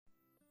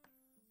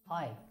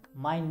Hi,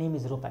 my name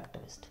is rope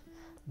activist.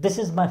 This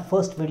is my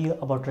first video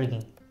about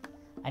rigging,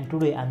 and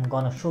today I'm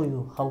gonna show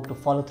you how to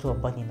follow through a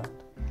bunny knot.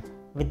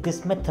 With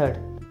this method,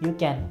 you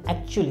can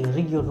actually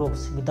rig your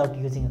ropes without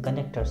using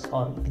connectors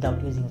or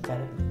without using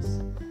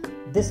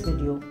carabiners. This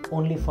video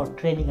only for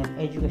training and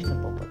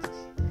educational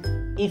purposes.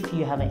 If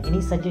you have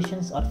any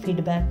suggestions or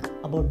feedback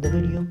about the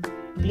video,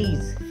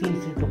 please feel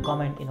free to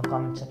comment in the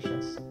comment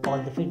sections. All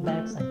the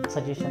feedbacks and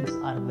suggestions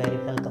are very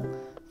welcome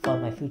for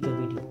my future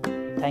video.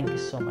 Thank you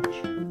so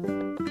much.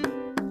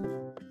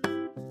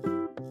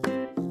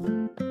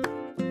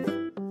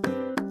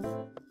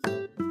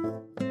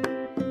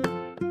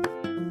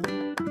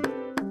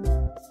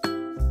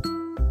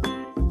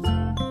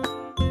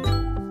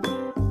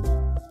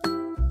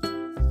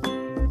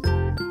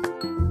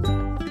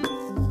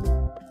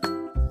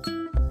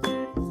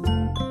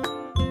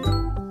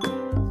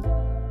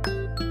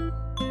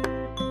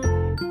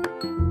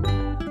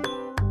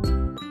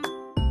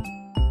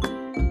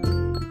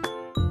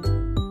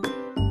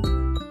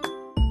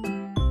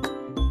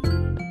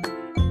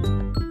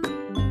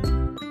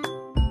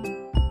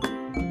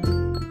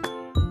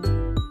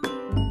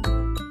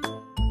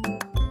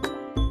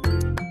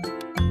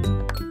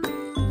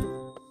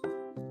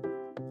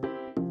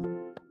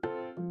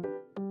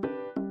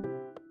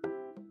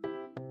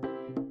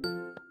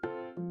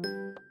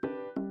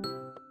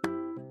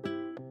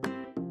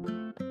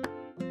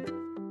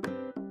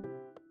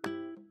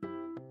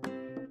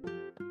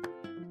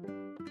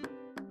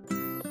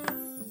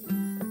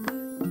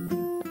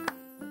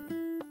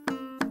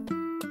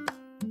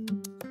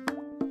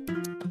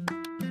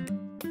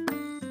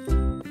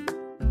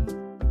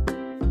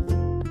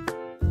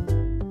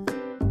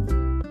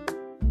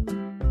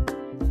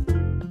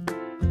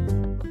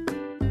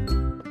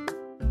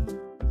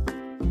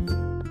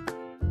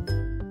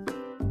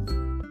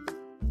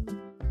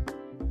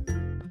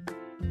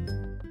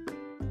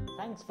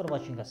 Thanks for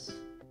watching us.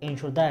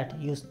 Ensure that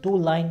use 2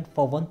 lines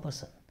for 1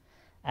 person,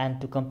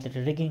 and to complete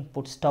rigging,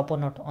 put stopper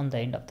knot on the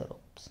end of the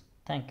ropes.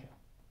 Thank you.